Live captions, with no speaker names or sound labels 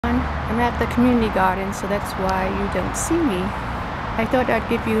I'm at the community garden, so that's why you don't see me. I thought I'd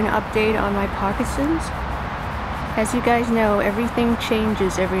give you an update on my Parkinson's. As you guys know, everything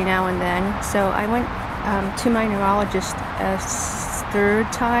changes every now and then, so I went to my neurologist a third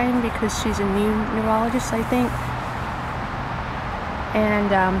time because she's a new neurologist, I think.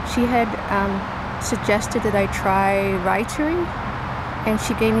 And she had suggested that I try Rytary, and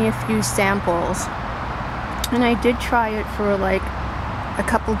she gave me a few samples. And I did try it for like a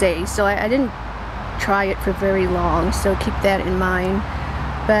couple days, so I didn't try it for very long, so keep that in mind.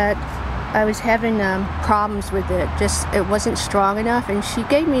 But I was having problems with it, it wasn't strong enough, and she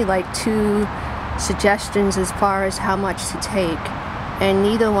gave me like 2 suggestions as far as how much to take, and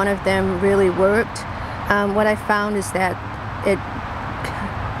neither one of them really worked. What I found is that it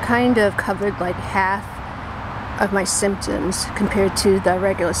kind of covered like half of my symptoms compared to the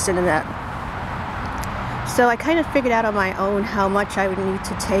regular Sinemet. So I kind of figured out on my own how much I would need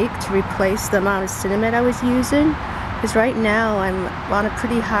to take to replace the amount of Sinemet I was using. Because right now I'm on a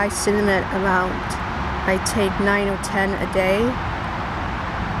pretty high Sinemet amount. I take 9 or 10 a day.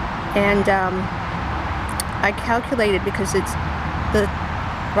 And I calculated, because the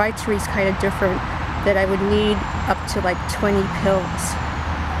Rytary is kind of different, that I would need up to like 20 pills.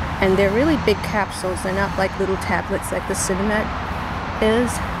 And they're really big capsules. They're not like little tablets like the Sinemet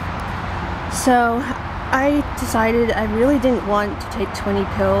is. So I decided I really didn't want to take 20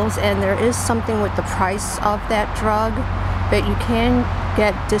 pills, and there is something with the price of that drug, but you can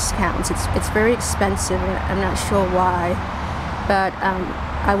get discounts. It's very expensive, and I'm not sure why, but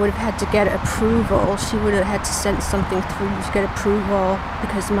I would have had to get approval. She would have had to send something through to get approval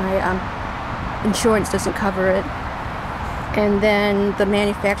because my insurance doesn't cover it, and then the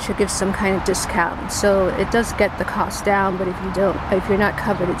manufacturer gives some kind of discount, so it does get the cost down. But if you're not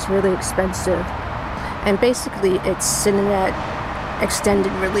covered, it's really expensive. And basically it's Sinemet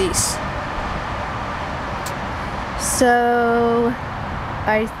extended release. So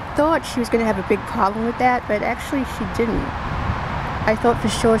I thought she was going to have a big problem with that, but actually she didn't. I thought for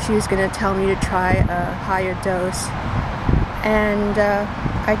sure she was going to tell me to try a higher dose. And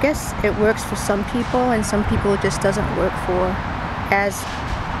I guess it works for some people, and some people it just doesn't work for, as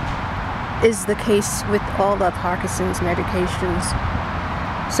is the case with all the Parkinson's medications.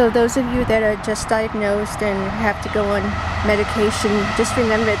 So those of you that are just diagnosed and have to go on medication, just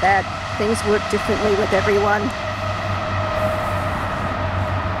remember that things work differently with everyone.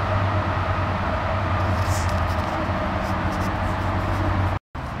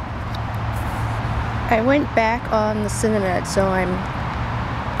 I went back on the Sinemet, so I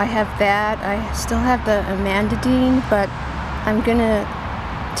have that. I still have the amantadine, but I'm gonna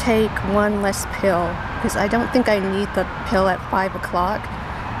take 1 less pill because I don't think I need the pill at 5 o'clock.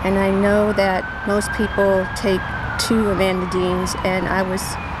 And I know that most people take 2 amantadines, and I was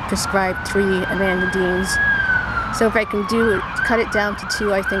prescribed 3 amantadines. So if I can cut it down to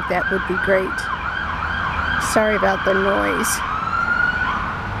 2, I think that would be great. Sorry about the noise.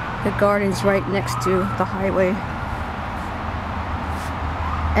 The garden's right next to the highway.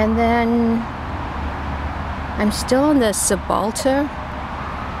 And then I'm still on the Cymbalta.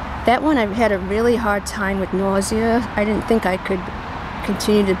 That one I've had a really hard time with nausea. I didn't think I could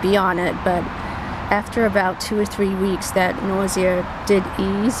continue to be on it, but after about 2 or 3 weeks that nausea did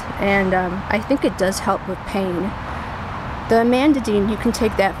ease, and I think it does help with pain. The amantadine, you can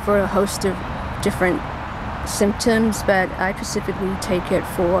take that for a host of different symptoms, but I specifically take it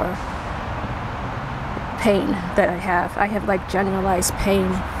for pain that I have. I have like generalized pain,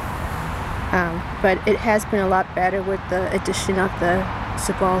 but it has been a lot better with the addition of the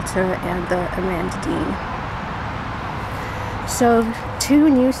Cymbalta and the amantadine. So 2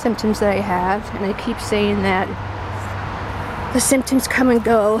 new symptoms that I have, and I keep saying that the symptoms come and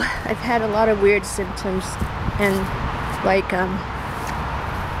go. I've had a lot of weird symptoms, and like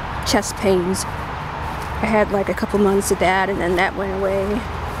chest pains. I had like a couple months of that, and then that went away.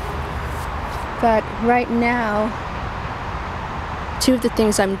 But right now, 2 of the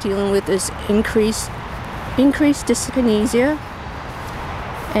things I'm dealing with is increased dyskinesia,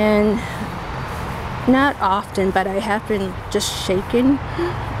 and not often, but I have been just shaken,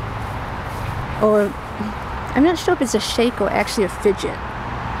 or I'm not sure if it's a shake or actually a fidget.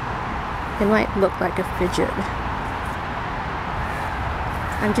 It might look like a fidget.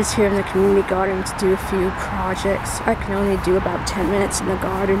 I'm just here in the community garden to do a few projects. I can only do about 10 minutes in the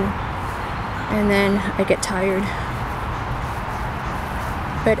garden, and then I get tired.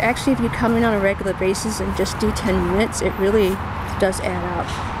 But actually, if you come in on a regular basis and just do 10 minutes, it really does add up.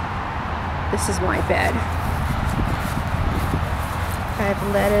 This is my bed. I have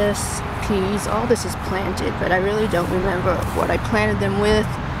lettuce, peas, all this is planted, but I really don't remember what I planted them with.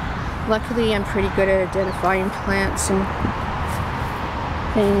 luckily I'm pretty good at identifying plants and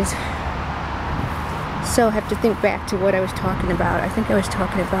things. So I have to think back to what I was talking about. I think I was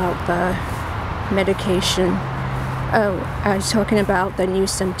talking about the medication. Oh, I was talking about the new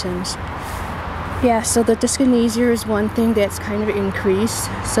symptoms. Yeah, so the dyskinesia is one thing that's kind of increased,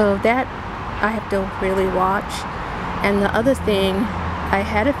 so that I have to really watch. And the other thing, I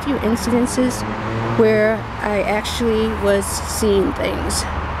had a few incidences where I actually was seeing things.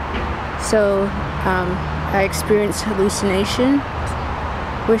 So I experienced hallucination,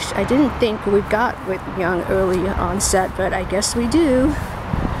 which I didn't think we got with young early onset, but I guess we do.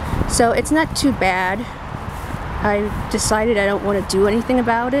 So it's not too bad. I decided I don't want to do anything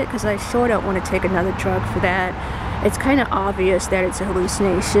about it because I sure don't want to take another drug for that. It's kind of obvious that it's a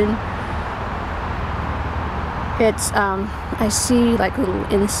hallucination. It's, I see like little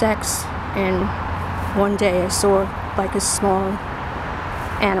insects, and one day I saw like a small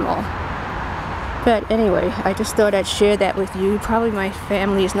animal. But anyway, I just thought I'd share that with you. Probably my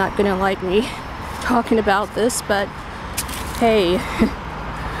family is not gonna like me talking about this, but hey,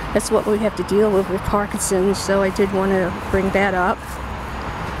 that's what we have to deal with Parkinson's, so I did want to bring that up.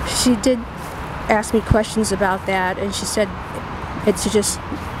 She did ask me questions about that, and she said it's just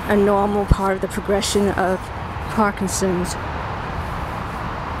a normal part of the progression of Parkinson's.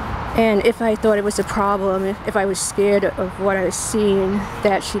 And if I thought it was a problem, if I was scared of what I was seeing,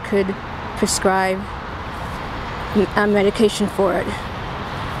 that she could prescribe a medication for it.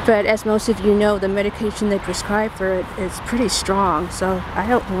 But as most of you know, the medication they prescribe for it is pretty strong, so I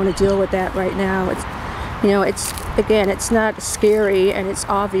don't want to deal with that right now. It's, you know, it's, again, it's not scary, and it's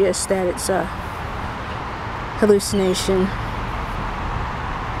obvious that it's a hallucination.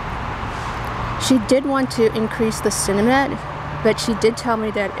 She did want to increase the Cinemet, but she did tell me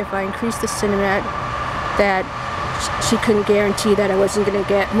that if I increased the Cinemet, that she couldn't guarantee that I wasn't going to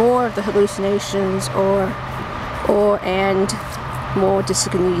get more of the hallucinations and more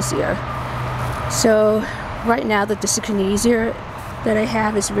dyskinesia. So right now the dyskinesia that I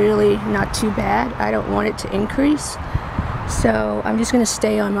have is really not too bad. I don't want it to increase. So I'm just going to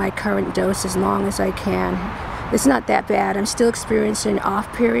stay on my current dose as long as I can. It's not that bad. I'm still experiencing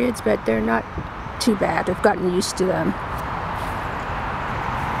off periods, but they're not too bad. I've gotten used to them.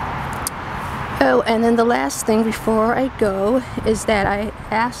 Oh, and then the last thing before I go is that I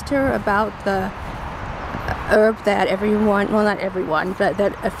asked her about the herb that everyone, well not everyone, but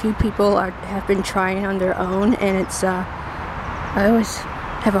that a few people have been trying on their own, and it's, I always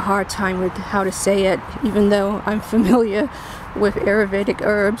have a hard time with how to say it, even though I'm familiar with Ayurvedic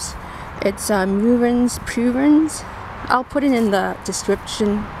herbs. It's Pruriens. I'll put it in the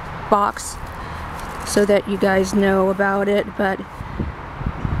description box so that you guys know about it, but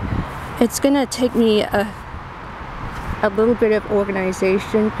it's gonna take me a little bit of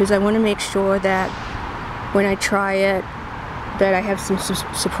organization because I want to make sure that when I try it that I have some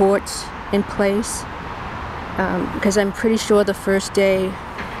supports in place, because I'm pretty sure the first day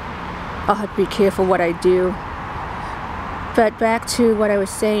I'll have to be careful what I do. But back to what I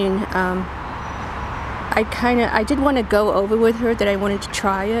was saying, I did want to go over with her that I wanted to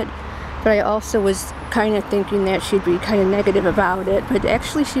try it, but I also was kind of thinking that she'd be kind of negative about it, but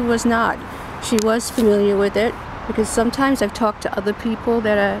actually she was not. She was familiar with it, because sometimes I've talked to other people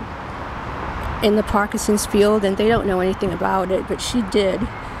that are in the Parkinson's field and they don't know anything about it, but she did.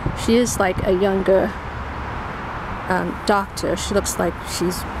 She is like a younger doctor. She looks like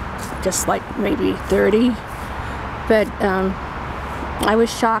she's just like maybe 30, but I was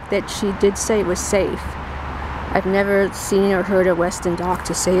shocked that she did say it was safe. I've never seen or heard a Western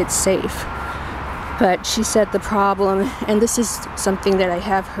doctor say it's safe. But she said the problem, and this is something that I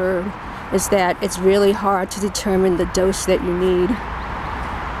have heard, is that it's really hard to determine the dose that you need.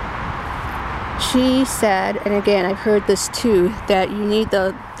 She said, and again I've heard this too, that you need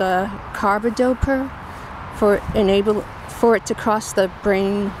the carbidopa for it to cross the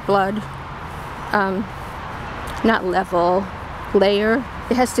brain blood, not level, layer.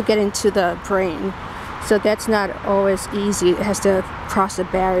 It has to get into the brain. So that's not always easy. It has to cross a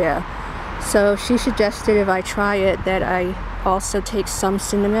barrier. So she suggested if I try it that I also take some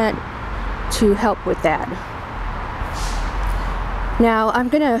Cinemet to help with that. Now I'm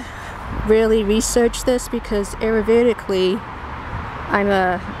gonna really research this because Ayurvedically I'm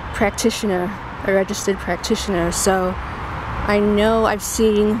a practitioner, a registered practitioner, so I know I've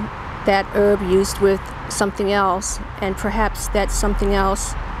seen that herb used with something else, and perhaps that something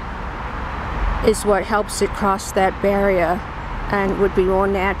else is what helps it cross that barrier and would be more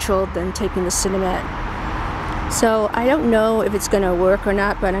natural than taking the Cinemet. So I don't know if it's going to work or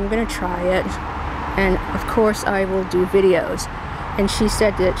not, but I'm going to try it, and of course I will do videos. and she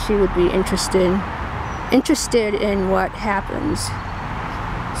said that she would be interested in what happens.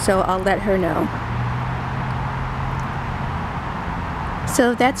 So I'll let her know.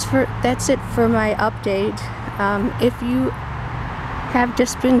 So that's it for my update. If you have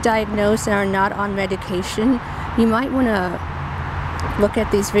just been diagnosed and are not on medication, you might want to look at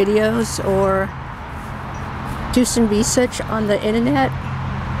these videos or do some research on the internet,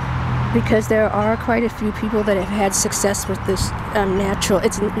 because there are quite a few people that have had success with this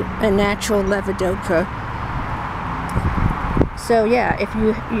it's a natural levodopa. So yeah, if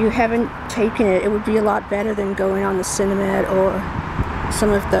you haven't taken it, it would be a lot better than going on the Sinemet or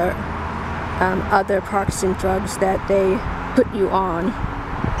some of the other Parkinson drugs that they put you on.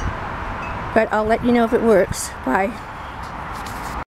 But I'll let you know if it works. Bye.